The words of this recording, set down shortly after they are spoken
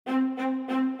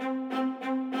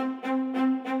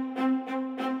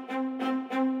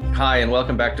Hi, and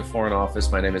welcome back to Foreign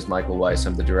Office. My name is Michael Weiss.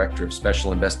 I'm the Director of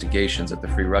Special Investigations at the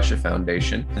Free Russia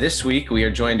Foundation. This week, we are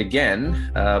joined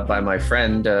again by my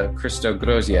friend, Christo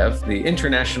Groziev, the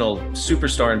international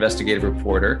superstar investigative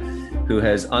reporter who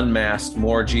has unmasked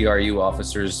more GRU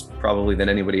officers probably than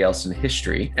anybody else in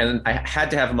history. And I had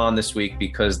to have him on this week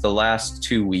because the last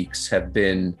 2 weeks have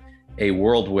been a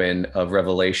whirlwind of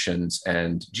revelations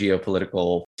and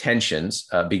geopolitical tensions,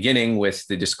 beginning with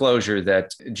the disclosure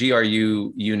that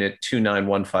GRU Unit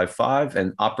 29155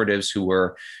 and operatives who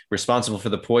were responsible for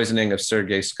the poisoning of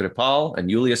Sergei Skripal and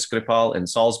Yulia Skripal in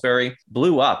Salisbury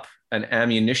blew up an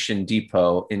ammunition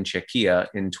depot in Czechia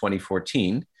in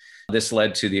 2014. This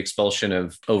led to the expulsion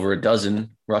of over a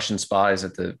dozen Russian spies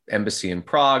at the embassy in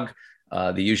Prague.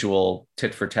 The usual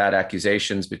tit-for-tat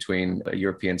accusations between a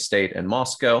European state and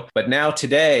Moscow. But now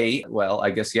today, well,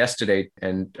 I guess yesterday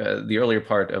and the earlier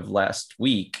part of last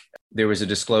week, there was a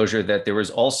disclosure that there was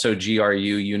also GRU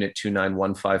Unit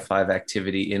 29155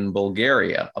 activity in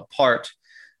Bulgaria, apart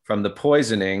from the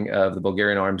poisoning of the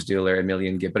Bulgarian arms dealer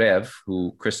Emilian Gebrev,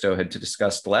 who Christo had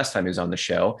discussed the last time he was on the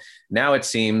show. Now it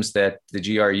seems that the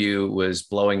GRU was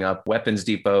blowing up weapons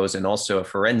depots and also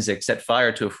set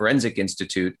fire to a forensic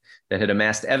institute that had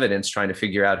amassed evidence trying to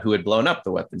figure out who had blown up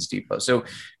the weapons depot. So,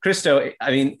 Christo,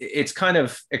 I mean, it's kind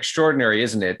of extraordinary,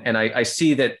 isn't it? And I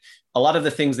see that a lot of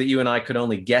the things that you and I could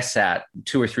only guess at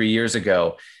 2 or 3 years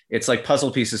ago, it's like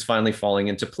puzzle pieces finally falling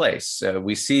into place.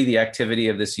 We see the activity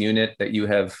of this unit that you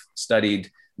have studied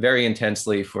very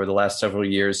intensely for the last several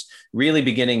years, really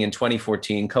beginning in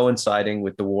 2014, coinciding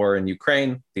with the war in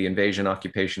Ukraine, the invasion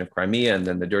occupation of Crimea, and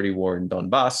then the dirty war in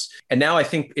Donbass. And now I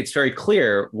think it's very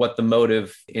clear what the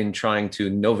motive in trying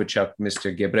to Novichok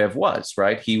Mr. Gebrev was,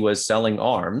 right? He was selling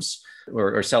arms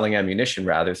or selling ammunition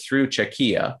rather through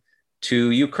Czechia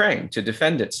to Ukraine to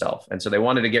defend itself. And so they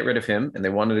wanted to get rid of him and they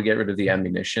wanted to get rid of the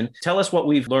ammunition. Tell us what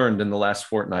we've learned in the last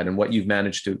fortnight and what you've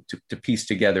managed to piece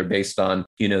together based on,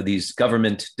 these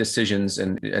government decisions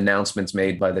and announcements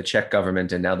made by the Czech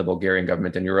government and now the Bulgarian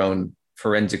government and your own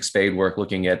forensic spade work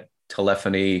looking at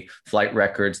telephony, flight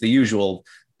records, the usual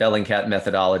Bellingcat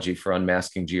methodology for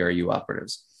unmasking GRU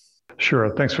operatives. Sure.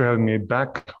 Thanks for having me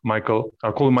back, Michael.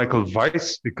 I'll call him Michael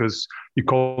Weiss because you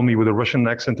call me with a Russian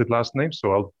accented last name,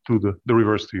 so I'll do the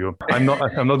reverse to you. I'm not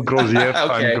Groziev.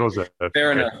 Okay. I'm Groziev.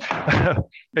 Fair enough.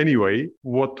 Anyway,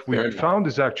 what we found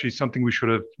is actually something we should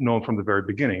have known from the very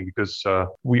beginning because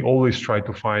we always try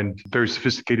to find very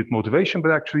sophisticated motivation,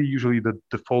 but actually usually the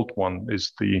default one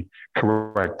is the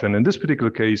correct. And in this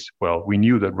particular case, well, we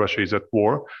knew that Russia is at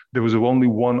war. There was only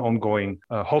one ongoing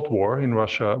hot war in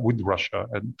Russia with Russia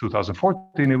in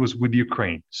 2014. It was with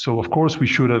Ukraine. So of course we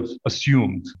should have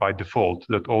assumed by default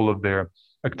that all of their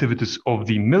activities of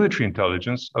the military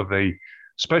intelligence of a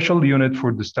special unit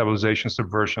for destabilization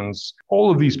subversions, all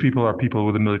of these people are people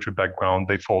with a military background.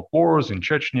 They fought wars in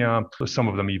Chechnya, some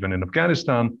of them even in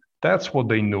Afghanistan. That's what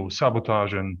they know,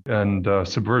 sabotage and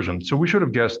subversion. So we should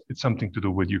have guessed it's something to do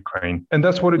with Ukraine. And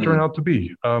that's what it turned out to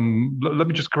be. Let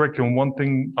me just correct you on one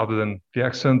thing other than the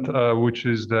accent, which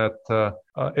is that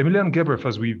Emilian Gebrev,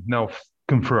 as we've now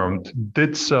confirmed,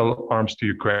 did sell arms to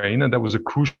Ukraine. And that was a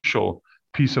crucial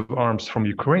piece of arms from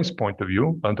Ukraine's point of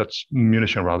view. And that's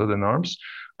munition rather than arms.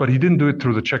 But he didn't do it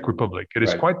through the Czech Republic. It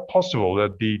is quite possible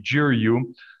that the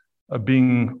GRU,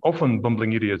 being often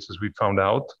bumbling idiots, as we found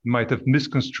out, might have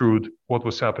misconstrued what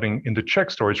was happening in the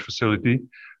Czech storage facility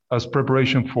as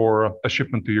preparation for a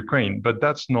shipment to Ukraine. But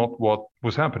that's not what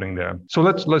was happening there. So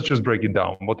let's just break it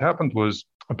down. What happened was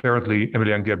apparently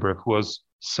Emilian Gebrev was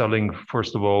selling,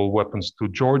 first of all, weapons to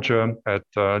Georgia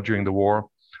during the war,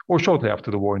 or shortly after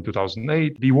the war in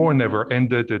 2008. The war never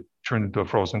ended. It turned into a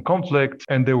frozen conflict.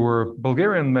 And there were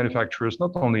Bulgarian manufacturers,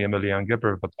 not only Emilian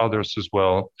Gebrev, but others as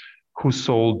well, who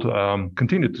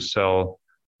continued to sell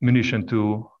munition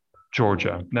to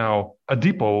Georgia. Now, a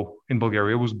depot in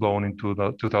Bulgaria was blown in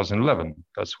 2011.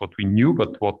 That's what we knew,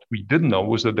 but what we didn't know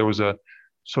was that there was a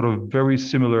sort of very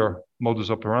similar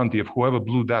modus operandi of whoever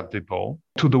blew that depot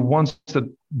to the ones that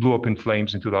blew up in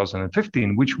flames in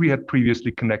 2015, which we had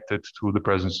previously connected to the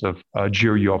presence of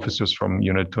GRU officers from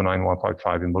Unit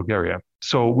 29155 in Bulgaria.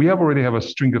 So we already have a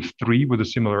string of 3 with a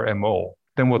similar MO.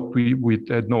 Then what we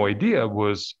had no idea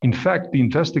was, in fact, the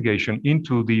investigation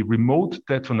into the remote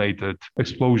detonated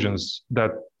explosions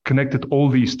that connected all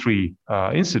these 3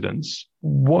 incidents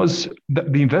was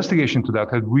the investigation to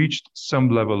that had reached some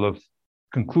level of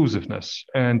conclusiveness,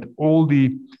 and all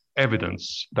the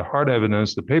evidence, the hard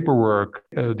evidence, the paperwork,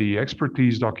 the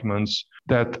expertise documents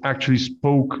that actually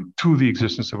spoke to the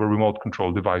existence of a remote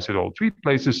control device at all 3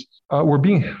 places were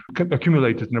being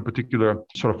accumulated in a particular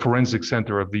sort of forensic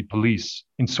center of the police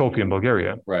in Sofia, in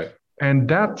Bulgaria. Right. And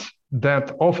that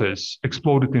that office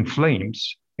exploded in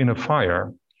flames in a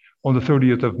fire on the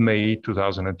 30th of May,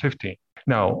 2015.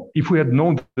 Now, if we had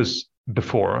known this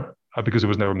before, because it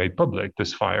was never made public,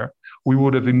 this fire, we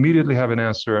would have immediately had an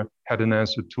answer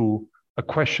to a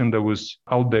question that was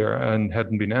out there and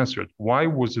hadn't been answered. Why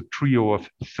was a trio of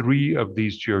three of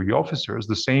these GRU officers,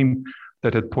 the same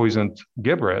that had poisoned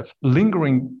Gebrev,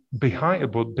 lingering behind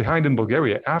in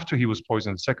Bulgaria after he was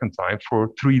poisoned the second time for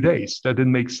 3 days? That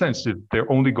didn't make sense if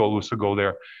their only goal was to go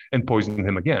there and poison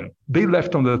him again. They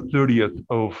left on the 30th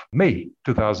of May,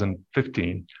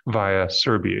 2015 via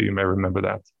Serbia. You may remember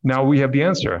that. Now we have the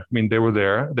answer. I mean, they were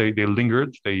there. They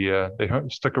lingered. They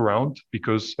stuck around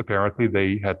because apparently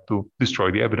they had to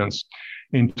destroy the evidence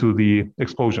into the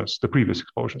explosions, the previous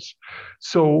explosions.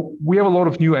 So we have a lot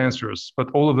of new answers, but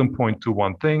all of them point to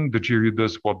one thing. The GRU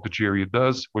does what the GRU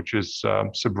does, which is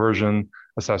subversion,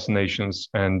 assassinations,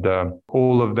 and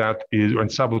all of that is, and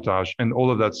sabotage, and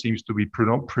all of that seems to be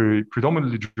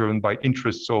predominantly driven by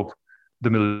interests of the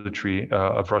military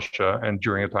of Russia, and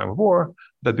during a time of war,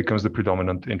 that becomes the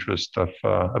predominant interest of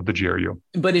the GRU.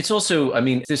 But it's also, I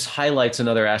mean, this highlights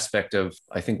another aspect of,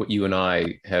 I think, what you and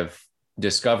I have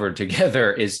discovered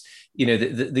together is, you know,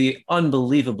 the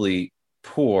unbelievably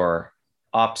poor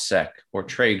OPSEC or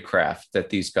tradecraft that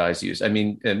these guys use. I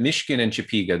mean, Mishkin and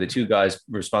Chapiga, the two guys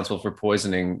responsible for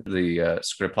poisoning the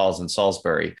Skripals in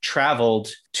Salisbury, traveled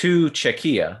to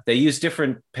Czechia. They used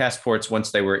different passports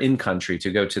once they were in country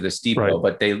to go to this depot,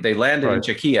 but they landed in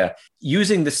Czechia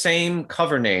using the same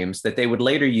cover names that they would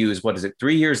later use,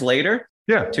 3 years later?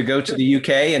 Yeah. To go to the UK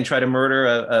and try to murder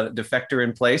a defector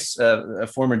in place, a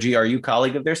former GRU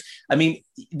colleague of theirs. I mean,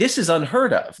 this is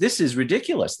unheard of. This is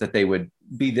ridiculous that they would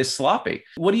be this sloppy.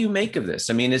 What do you make of this?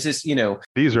 I mean, is this, you know...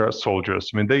 These are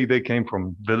soldiers. I mean, they came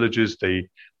from villages. They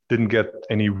didn't get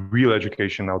any real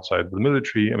education outside the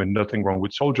military. I mean, nothing wrong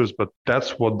with soldiers, but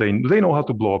that's what they know how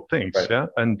to blow up things. Right. Yeah.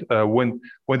 And when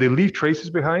they leave traces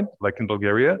behind, like in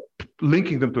Bulgaria,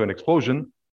 linking them to an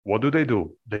explosion, what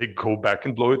do? They go back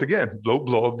and blow it again,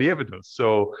 blow up the evidence.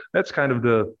 So that's kind of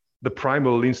the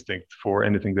primal instinct for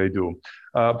anything they do.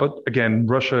 But again,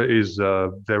 Russia is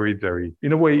very, very,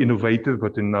 in a way, innovative,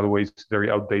 but in other ways,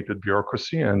 very outdated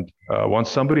bureaucracy. And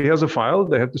once somebody has a file,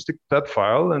 they have to stick to that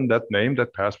file and that name,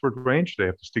 that passport range. They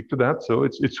have to stick to that. So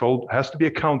it's all has to be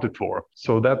accounted for.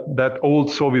 So that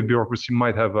old Soviet bureaucracy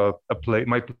might play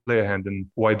a hand in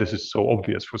why this is so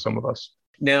obvious for some of us.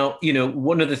 Now, you know,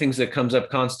 one of the things that comes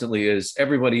up constantly is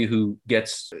everybody who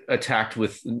gets attacked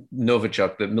with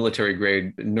Novichok, the military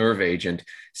grade nerve agent,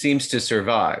 seems to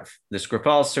survive. The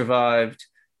Skripal survived.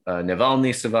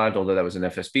 Navalny survived, although that was an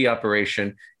FSB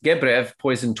operation. Gebrev,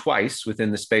 poisoned twice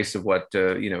within the space of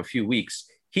a few weeks.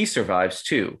 He survives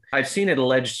too. I've seen it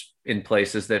alleged in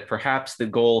places that perhaps the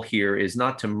goal here is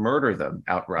not to murder them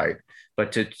outright,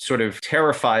 but to sort of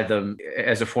terrify them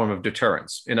as a form of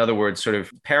deterrence. In other words, sort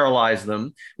of paralyze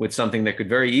them with something that could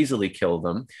very easily kill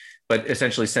them, but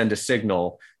essentially send a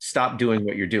signal, stop doing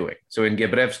what you're doing. So in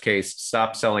Gebrev's case,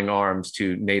 stop selling arms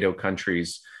to NATO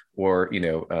countries, or,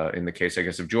 in the case, I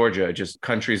guess, of Georgia, just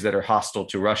countries that are hostile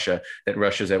to Russia, that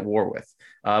Russia's at war with.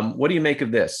 What do you make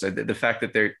of this? The fact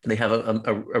that they have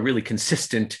a really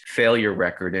consistent failure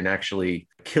record in actually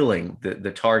killing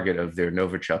the target of their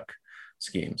Novichok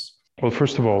schemes? Well,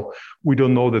 first of all, we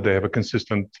don't know that they have a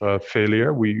consistent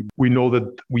failure. We know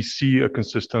that we see a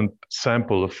consistent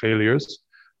sample of failures.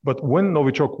 But when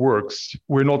Novichok works,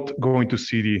 we're not going to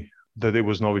see that it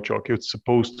was Novichok. It's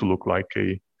supposed to look like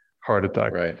a heart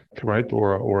attack, right?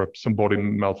 Or some body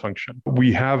malfunction.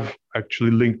 We have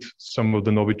actually linked some of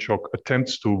the Novichok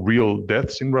attempts to real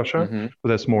deaths in Russia, but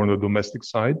that's more on the domestic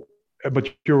side. But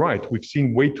you're right, we've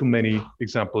seen way too many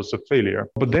examples of failure.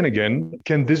 But then again,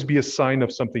 can this be a sign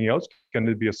of something else? Can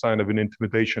it be a sign of an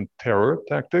intimidation terror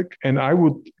tactic? And I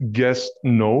would guess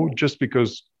no, just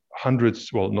because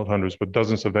not hundreds, but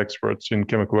dozens of experts in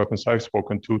chemical weapons I've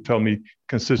spoken to tell me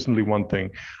consistently one thing.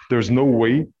 There's no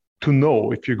way to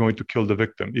know if you're going to kill the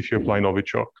victim if you apply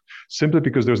Novichok, simply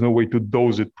because there's no way to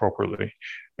dose it properly.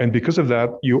 And because of that,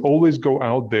 you always go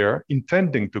out there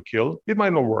intending to kill. It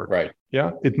might not work. Right.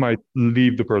 Yeah. It might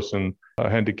leave the person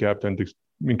handicapped and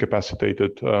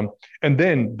incapacitated. And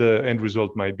then the end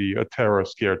result might be a terror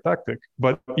scare tactic.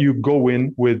 But you go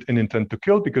in with an intent to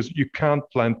kill because you can't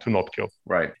plan to not kill.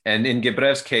 Right. And in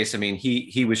Gebrev's case, I mean,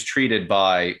 he was treated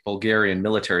by Bulgarian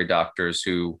military doctors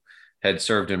who had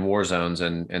served in war zones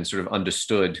and sort of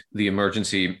understood the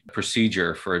emergency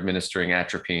procedure for administering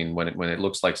atropine when it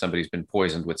looks like somebody's been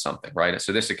poisoned with something, right?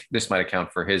 So this might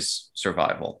account for his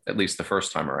survival, at least the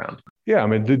first time around. Yeah, I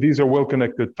mean, these are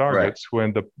well-connected targets who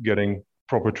end up getting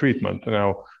proper treatment. Now,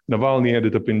 Navalny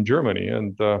ended up in Germany,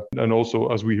 and also,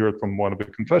 as we heard from one of the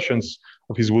confessions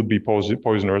of his would-be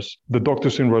poisoners, the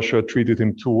doctors in Russia treated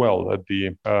him too well at the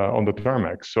on the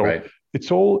tarmac. So Right.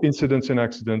 it's all incidents and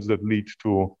accidents that lead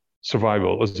to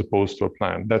survival as opposed to a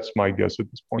plan. That's my guess at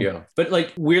this point. Yeah. But like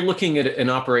we're looking at an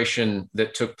operation that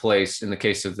took place in the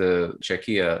case of the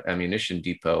Czechia ammunition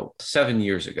depot 7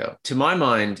 years ago. To my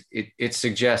mind, it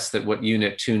suggests that what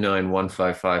Unit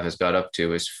 29155 has got up to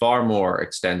is far more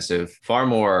extensive, far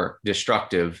more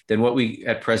destructive than what we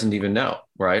at present even know,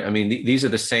 right? I mean, these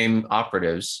are the same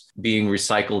operatives being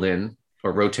recycled in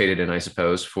or rotated in, I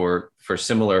suppose, for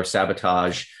similar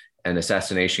sabotage and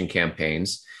assassination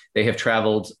campaigns. They have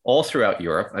traveled all throughout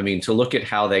Europe. I mean, to look at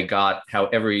how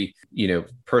every,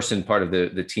 person part of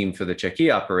the team for the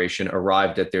Czechia operation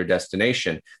arrived at their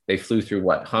destination. They flew through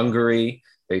Hungary.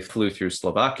 They flew through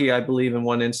Slovakia, I believe, in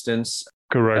one instance.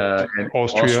 Correct. And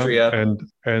Austria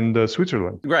and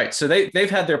Switzerland. Right. So they've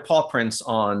had their paw prints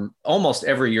on almost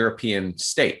every European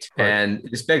state. Right. And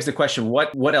this begs the question,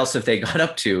 what else have they got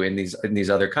up to in these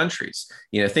other countries?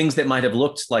 Things that might have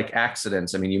looked like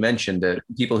accidents. I mean, you mentioned that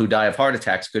people who die of heart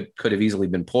attacks could have easily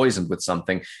been poisoned with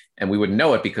something, and we wouldn't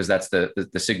know it because that's the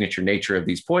signature nature of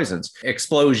these poisons.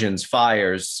 Explosions,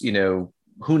 fires,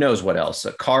 who knows what else?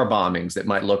 Car bombings that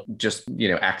might look just,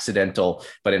 accidental,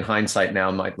 but in hindsight now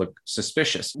might look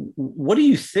suspicious. What do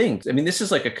you think? I mean, this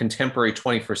is like a contemporary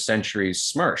 21st century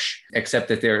SMERSH, except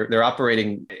that they're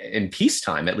operating in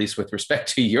peacetime, at least with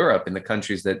respect to Europe and the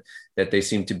countries that they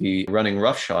seem to be running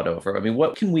roughshod over. I mean,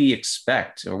 what can we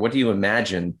expect, or what do you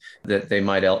imagine that they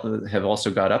might have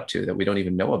also got up to that we don't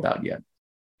even know about yet?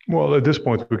 Well, at this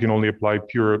point, we can only apply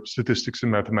pure statistics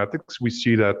and mathematics. We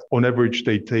see that on average,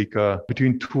 they take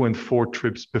between 2 and 4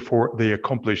 trips before they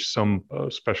accomplish some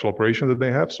special operation that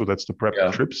they have. So that's the prep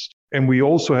trips. And we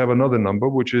also have another number,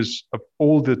 which is of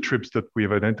all the trips that we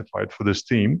have identified for this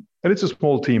team. And it's a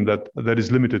small team that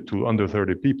is limited to under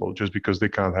 30 people, just because they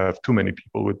can't have too many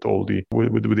people with all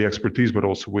with the expertise, but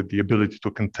also with the ability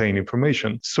to contain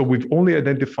information. So we've only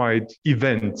identified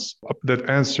events that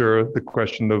answer the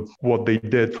question of what they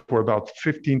did for about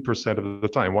 15% of the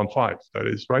time, 15, that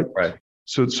is, right? Right.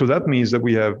 So that means that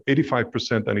we have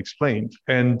 85% unexplained.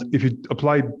 And if you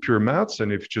apply pure maths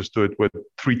and if you just do it with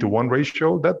 3-to-1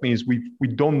 ratio, that means we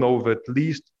don't know of at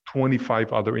least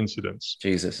 25 other incidents.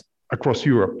 Jesus. Across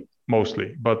Europe,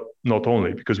 mostly, but not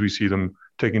only, because we see them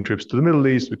taking trips to the Middle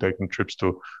East, we're taking trips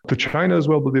to China as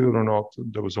well, believe it or not.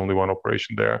 There was only one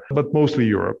operation there, but mostly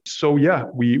Europe. So yeah,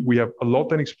 we have a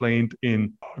lot unexplained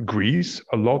in Greece,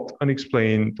 a lot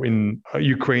unexplained in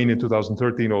Ukraine in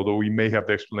 2013, although we may have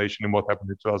the explanation in what happened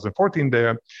in 2014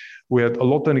 there. We had a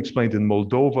lot unexplained in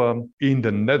Moldova, in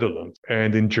the Netherlands,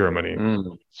 and in Germany.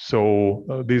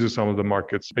 So these are some of the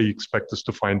markets I expect us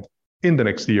to find in the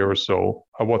next year or so,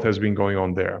 what has been going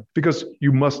on there. Because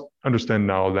you must understand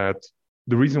now that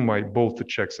the reason why both the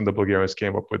Czechs and the Bulgarians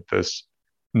came up with this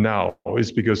now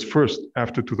is because first,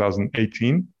 after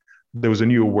 2018, there was a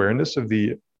new awareness of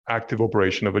the active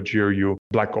operation of a GRU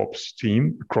Black Ops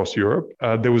team across Europe.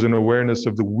 There was an awareness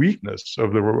of the weakness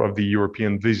of the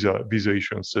European visa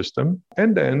issuance system.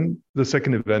 And then the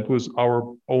second event was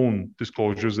our own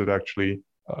disclosures that actually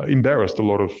embarrassed a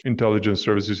lot of intelligence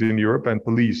services in Europe and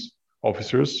police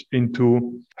officers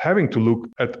into having to look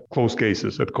at cold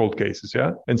cases,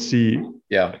 and see,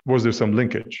 was there some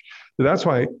linkage? So that's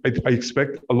why I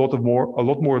expect a lot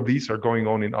more of these are going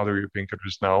on in other European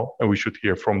countries now, and we should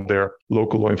hear from their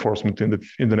local law enforcement in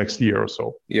the next year or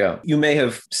so. Yeah, you may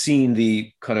have seen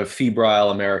the kind of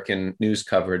febrile American news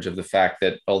coverage of the fact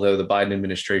that although the Biden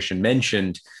administration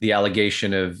mentioned the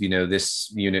allegation of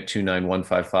this Unit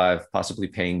 29155 possibly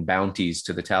paying bounties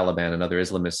to the Taliban and other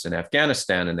Islamists in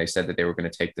Afghanistan, and they said that they were going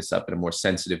to take this up at a more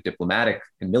sensitive diplomatic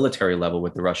and military level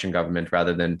with the Russian government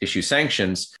rather than issue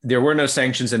sanctions. There were no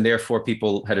sanctions, and therefore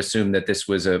people had assumed that this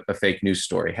was a fake news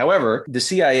story. However, the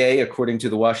CIA, according to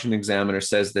the Washington Examiner,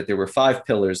 says that there were 5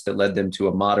 pillars that led them to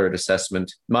a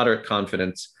moderate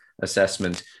confidence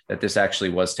assessment that this actually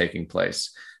was taking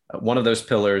place. One of those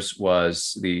pillars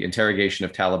was the interrogation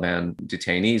of Taliban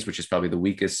detainees, which is probably the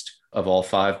weakest of all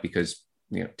 5 because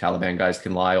Taliban guys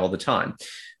can lie all the time.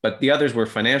 But the others were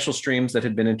financial streams that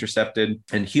had been intercepted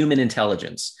and human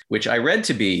intelligence, which I read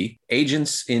to be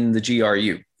agents in the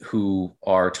GRU who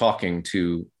are talking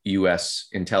to U.S.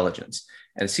 intelligence.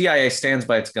 And CIA stands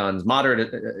by its guns,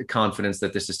 moderate confidence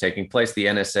that this is taking place. The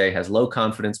NSA has low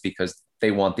confidence because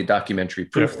they want the documentary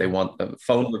proof. They want the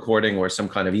phone recording or some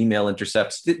kind of email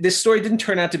intercepts. This story didn't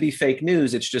turn out to be fake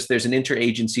news. It's just there's an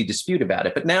interagency dispute about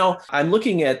it. But now I'm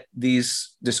looking at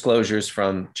these disclosures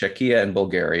from Czechia and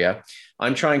Bulgaria.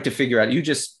 I'm trying to figure out, you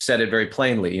just said it very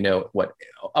plainly, what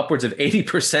upwards of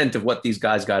 80% of what these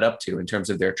guys got up to in terms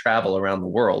of their travel around the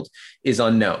world is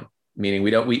unknown. Meaning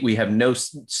we have no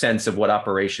sense of what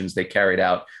operations they carried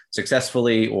out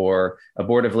successfully or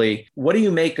abortively. What do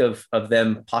you make of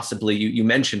them possibly, you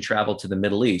mentioned travel to the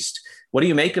Middle East. What do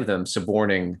you make of them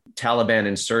suborning Taliban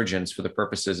insurgents for the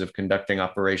purposes of conducting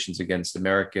operations against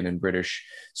American and British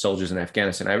soldiers in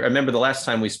Afghanistan? I remember the last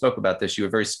time we spoke about this, you were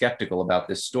very skeptical about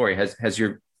this story. Has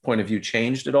your point of view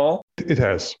changed at all? It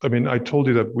has. I mean, I told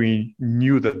you that we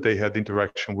knew that they had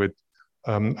interaction with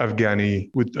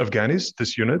Afghanis,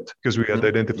 this unit, because we had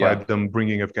identified them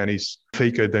bringing Afghanis'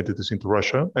 fake identities into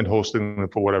Russia and hosting them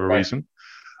for whatever reason.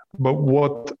 But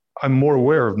what I'm more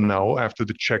aware of now, after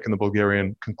the Czech and the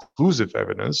Bulgarian conclusive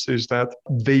evidence, is that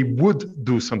they would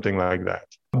do something like that.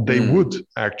 They would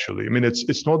actually. I mean,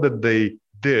 it's not that they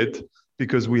did,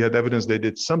 because we had evidence they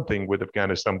did something with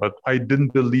Afghanistan, but I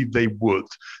didn't believe they would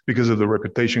because of the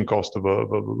reputation cost and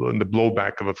the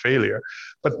blowback of a failure.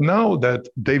 But now that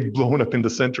they've blown up in the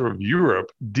center of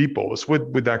Europe, depots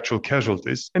with actual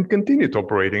casualties and continued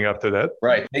operating after that.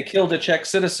 Right. They killed a Czech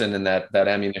citizen in that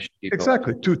ammunition depot.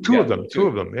 Exactly. Two of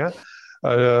them, yeah.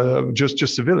 Just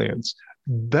civilians.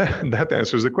 That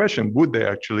answers the question. Would they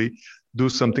actually do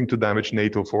something to damage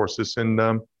NATO forces in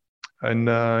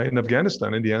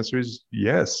Afghanistan? And the answer is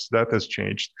yes, that has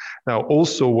changed. Now,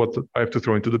 also what I have to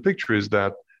throw into the picture is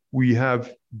that we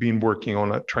have been working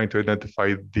on trying to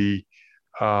identify the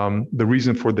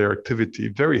reason for their activity,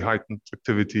 very heightened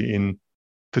activity in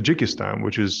Tajikistan,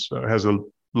 which has the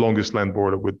longest land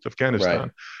border with Afghanistan.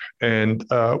 Right. And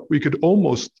we could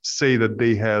almost say that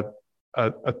they had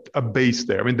a base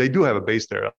there. I mean, they do have a base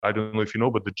there. I don't know if you know,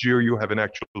 but the GRU have an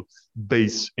actual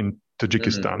base in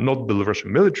Tajikistan, not the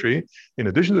Russian military. In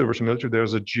addition to the Russian military,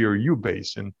 there's a GRU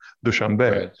base in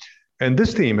Dushanbe. Right. And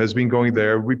this team has been going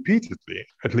there repeatedly,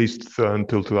 at least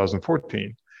until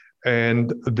 2014.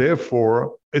 And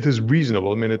therefore, it is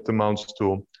reasonable. I mean, it amounts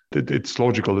to, it's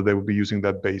logical that they would be using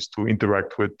that base to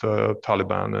interact with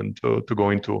Taliban and to go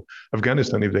into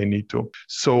Afghanistan if they need to.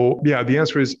 So, yeah, the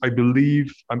answer is, I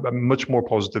believe, I'm much more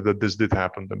positive that this did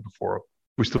happen than before.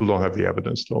 We still don't have the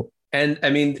evidence, though. And I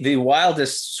mean, the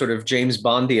wildest sort of James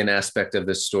Bondian aspect of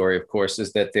this story, of course,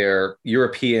 is that their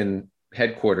European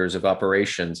headquarters of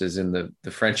operations is in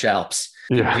the French Alps.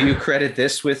 Yeah. Do you credit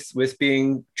this with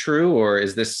being true, or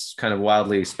is this kind of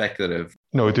wildly speculative?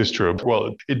 No, it is true.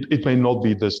 Well, it may not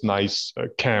be this nice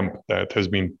camp that has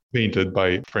been painted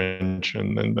by French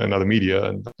and other media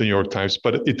and the New York Times,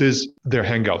 but it is their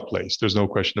hangout place. There's no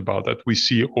question about that. We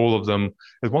see all of them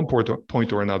at one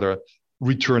point or another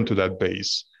return to that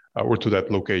base or to that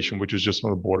location, which is just on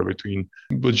the border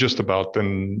but just about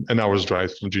an hour's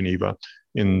drive from Geneva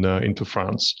into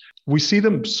France. We see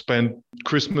them spend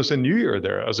Christmas and New Year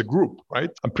there as a group, right?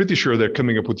 I'm pretty sure they're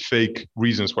coming up with fake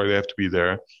reasons why they have to be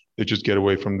there. They just get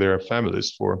away from their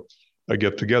families for a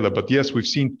get together. But yes, we've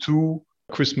seen 2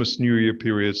 Christmas, New Year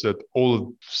periods that all of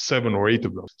 7 or 8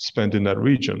 of them spent in that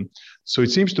region. So it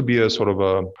seems to be a sort of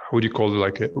a, what do you call it,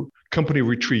 like a company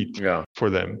retreat for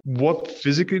them. What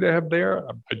physically they have there,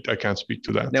 I can't speak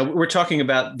to that. Now, we're talking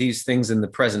about these things in the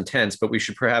present tense, but we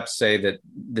should perhaps say that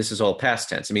this is all past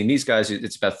tense. I mean, these guys,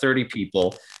 it's about 30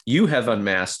 people. You have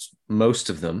unmasked most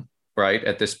of them, right,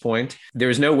 at this point.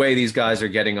 There's no way these guys are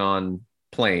getting on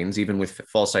planes, even with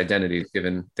false identities,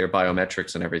 given their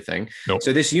biometrics and everything. Nope.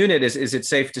 So this unit, is it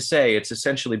safe to say it's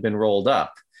essentially been rolled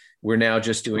up? We're now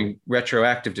just doing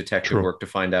retroactive detective work to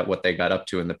find out what they got up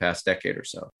to in the past decade or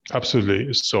so.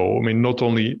 Absolutely. So, I mean, not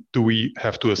only do we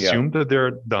have to assume that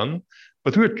they're done,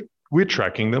 but we're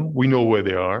tracking them. We know where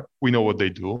they are. We know what they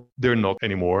do. They're not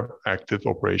anymore active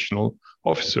operational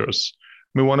officers.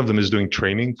 I mean, one of them is doing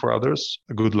training for others.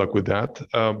 Good luck with that.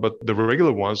 But the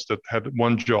regular ones that had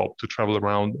one job to travel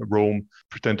around Rome,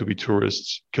 pretend to be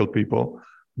tourists, kill people,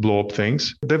 blow up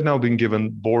things, they've now been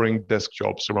given boring desk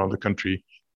jobs around the country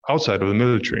outside of the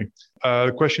military.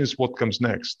 The question is what comes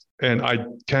next? And I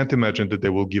can't imagine that they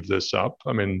will give this up.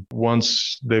 I mean,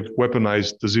 once they've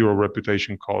weaponized the zero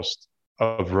reputation cost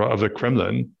of the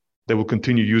Kremlin, they will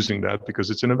continue using that because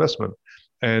it's an investment.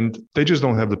 And they just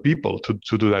don't have the people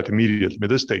to do that immediately. I mean,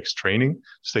 this takes training.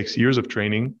 This takes years of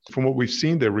training. From what we've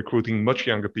seen, they're recruiting much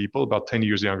younger people, about 10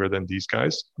 years younger than these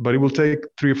guys. But it will take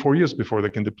 3 or 4 years before they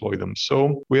can deploy them.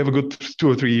 So we have a good 2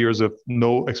 or 3 years of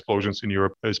no explosions in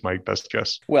Europe, is my best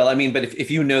guess. Well, I mean, but if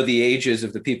you know the ages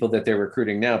of the people that they're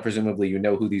recruiting now, presumably you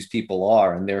know who these people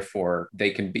are, and therefore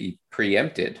they can be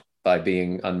preempted by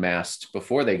being unmasked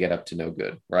before they get up to no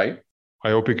good, right? I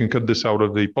hope you can cut this out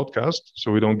of the podcast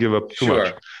so we don't give up too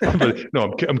much. But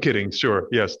no, I'm kidding. Sure.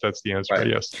 Yes, that's the answer. Right.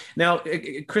 Yes. Now,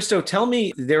 Christo, tell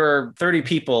me, there are 30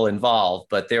 people involved,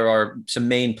 but there are some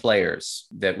main players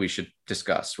that we should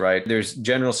discuss, right? There's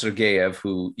General Sergeyev,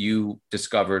 who you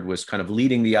discovered was kind of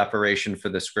leading the operation for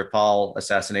the Skripal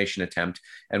assassination attempt.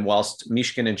 And whilst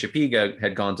Mishkin and Chapiga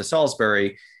had gone to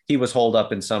Salisbury, he was holed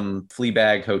up in some flea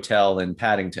bag hotel in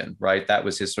Paddington, right? That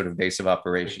was his sort of base of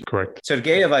operation. Correct.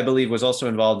 Sergeyev, I believe, was also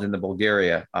involved in the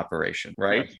Bulgaria operation,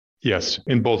 right? Yes,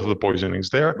 in both of the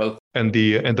poisonings there, both. and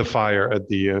the fire at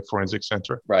the forensic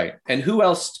center. Right. And who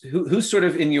else? Who's sort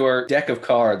of in your deck of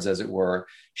cards, as it were?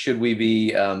 Should we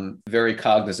be very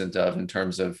cognizant of in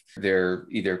terms of their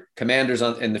either commanders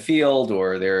in the field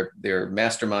or their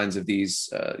masterminds of these,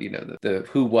 the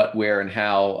who, what, where, and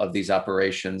how of these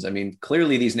operations? I mean,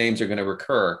 clearly these names are going to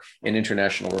recur in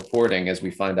international reporting as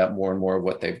we find out more and more of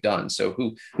what they've done. So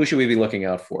who should we be looking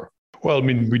out for? Well, I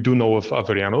mean, we do know of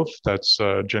Averyanov. That's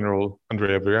General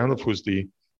Andrei Averyanov, who's the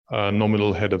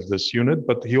nominal head of this unit.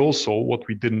 But he also, what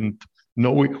we didn't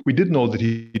know, we did know that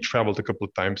he traveled a couple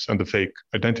of times under fake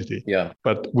identity. Yeah.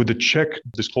 But with the Czech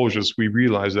disclosures, we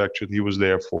realized actually he was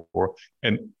there for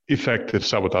an effective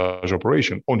sabotage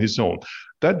operation on his own.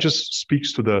 That just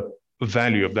speaks to the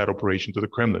value of that operation to the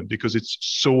Kremlin, because it's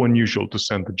so unusual to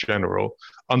send the general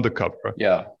undercover.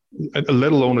 Yeah.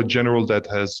 Let alone a general that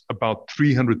has about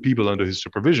 300 people under his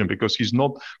supervision, because he's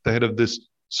not the head of this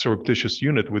surreptitious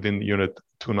unit within Unit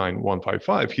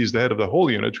 29155. He's the head of the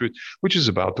whole unit, which is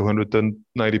about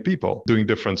 290 people doing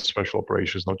different special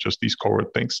operations, not just these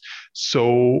covert things.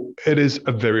 So it is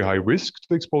a very high risk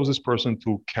to expose this person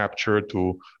to capture,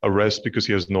 to arrest, because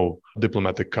he has no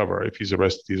diplomatic cover. If he's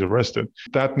arrested, he's arrested.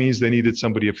 That means they needed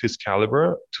somebody of his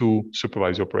caliber to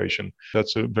supervise the operation.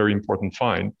 That's a very important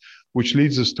find, which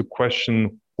leads us to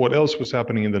question what else was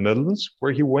happening in the Netherlands,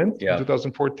 where he went in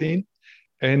 2014,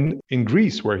 and in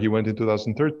Greece, where he went in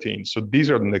 2013. So these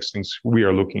are the next things we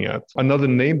are looking at. Another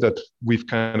name that we've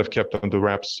kind of kept under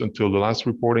wraps until the last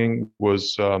reporting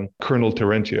was Colonel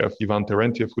Terentiev, Ivan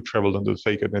Terentiev, who traveled under the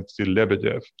fake identity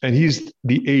Lebedev. And he's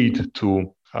the aide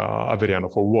to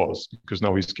Averyanov, or was, because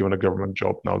now he's given a government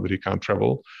job now that he can't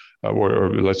travel. Or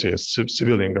let's say a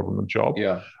civilian government job.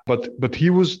 Yeah. But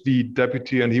he was the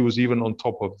deputy, and he was even on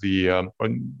top of the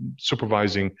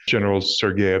supervising General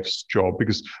Sergeyev's job.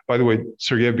 Because, by the way,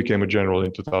 Sergeyev became a general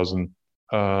in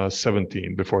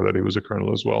 2017. Before that, he was a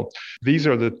colonel as well. These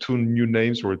are the two new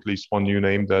names, or at least one new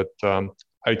name, that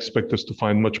I expect us to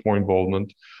find much more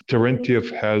involvement.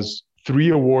 Terentiev has 3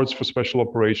 awards for special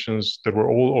operations that were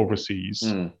all overseas,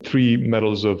 3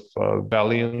 medals of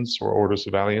valiance or orders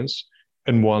of valiance,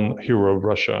 and 1 Hero of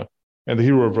Russia. And the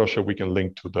Hero of Russia we can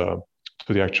link to the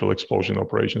actual explosion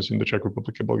operations in the Czech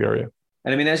Republic and Bulgaria.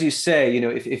 And I mean, as you say,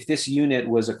 if this unit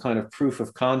was a kind of proof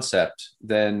of concept,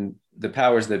 then the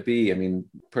powers that be, I mean,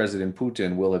 President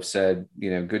Putin will have said,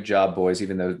 good job, boys,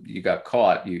 even though you got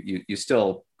caught, you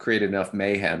still created enough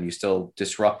mayhem, you still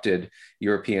disrupted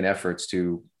European efforts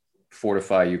to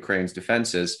fortify Ukraine's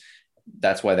defenses.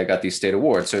 That's why they got these state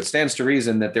awards. So it stands to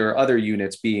reason that there are other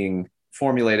units being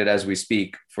formulated as we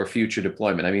speak for future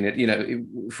deployment. I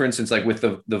mean, for instance, like with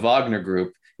the Wagner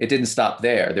group, it didn't stop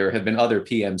there. There have been other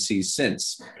PMCs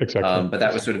since, exactly. But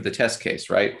that was sort of the test case,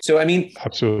 right? So, I mean,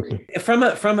 absolutely. From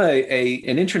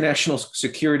an international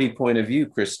security point of view,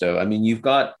 Christo, I mean, you've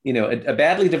got a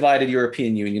badly divided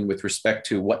European Union with respect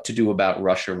to what to do about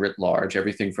Russia writ large,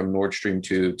 everything from Nord Stream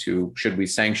 2 to should we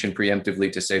sanction preemptively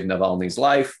to save Navalny's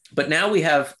life. But now we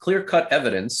have clear-cut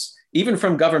evidence, even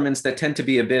from governments that tend to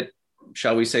be a bit,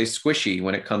 shall we say, squishy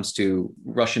when it comes to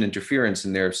Russian interference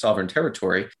in their sovereign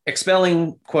territory,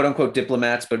 expelling quote unquote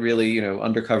diplomats, but really,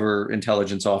 undercover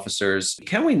intelligence officers.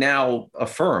 Can we now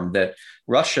affirm that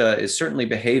Russia is certainly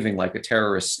behaving like a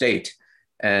terrorist state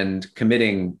and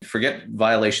committing, forget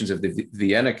violations of the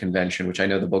Vienna Convention, which I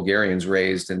know the Bulgarians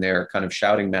raised in their kind of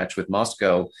shouting match with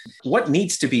Moscow? What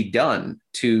needs to be done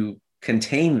to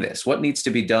contain this? What needs to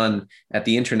be done at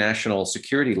the international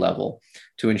security level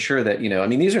to ensure that, I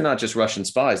mean, these are not just Russian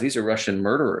spies, these are Russian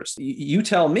murderers. You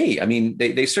tell me. I mean,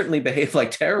 they certainly behave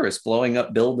like terrorists, blowing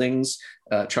up buildings,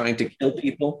 trying to kill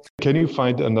people. Can you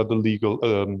find another legal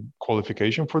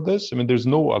qualification for this? I mean, there's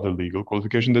no other legal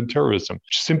qualification than terrorism,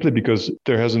 simply because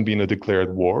there hasn't been a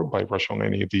declared war by Russia on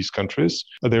any of these countries.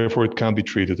 Therefore, it can't be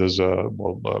treated as an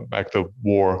act of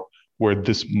war where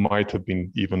this might have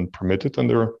been even permitted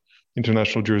under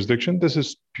international jurisdiction. This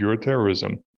is pure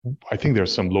terrorism. I think there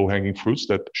are some low-hanging fruits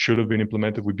that should have been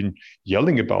implemented. We've been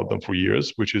yelling about them for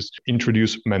years, which is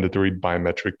introduce mandatory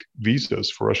biometric visas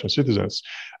for Russian citizens.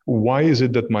 Why is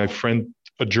it that my friend,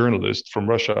 a journalist from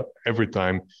Russia, every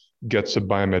time gets a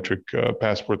biometric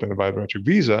passport and a biometric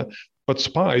visa, but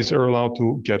spies are allowed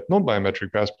to get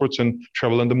non-biometric passports and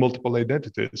travel under multiple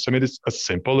identities. I mean, it's as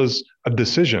simple as a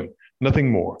decision,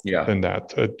 nothing more than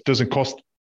that. It doesn't cost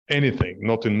anything,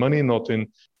 not in money, not in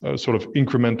sort of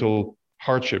incremental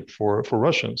hardship for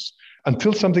Russians.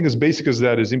 Until something as basic as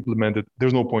that is implemented,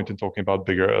 there's no point in talking about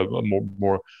bigger,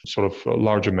 more sort of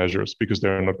larger measures, because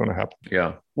they're not going to happen.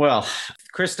 Yeah. Well,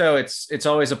 Christo, it's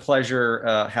always a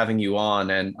pleasure having you on,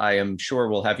 and I am sure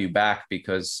we'll have you back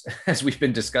because, as we've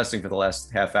been discussing for the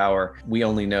last half hour, we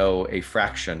only know a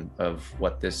fraction of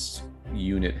what this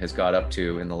unit has got up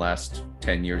to in the last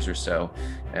 10 years or so.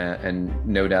 And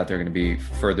no doubt there are going to be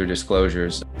further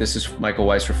disclosures. This is Michael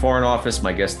Weiss for Foreign Office.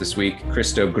 My guest this week,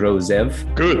 Christo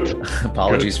Grozev. Good.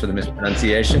 Apologies for the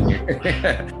mispronunciation.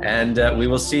 And we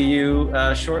will see you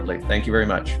shortly. Thank you very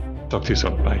much. Talk to you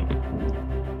soon. Bye.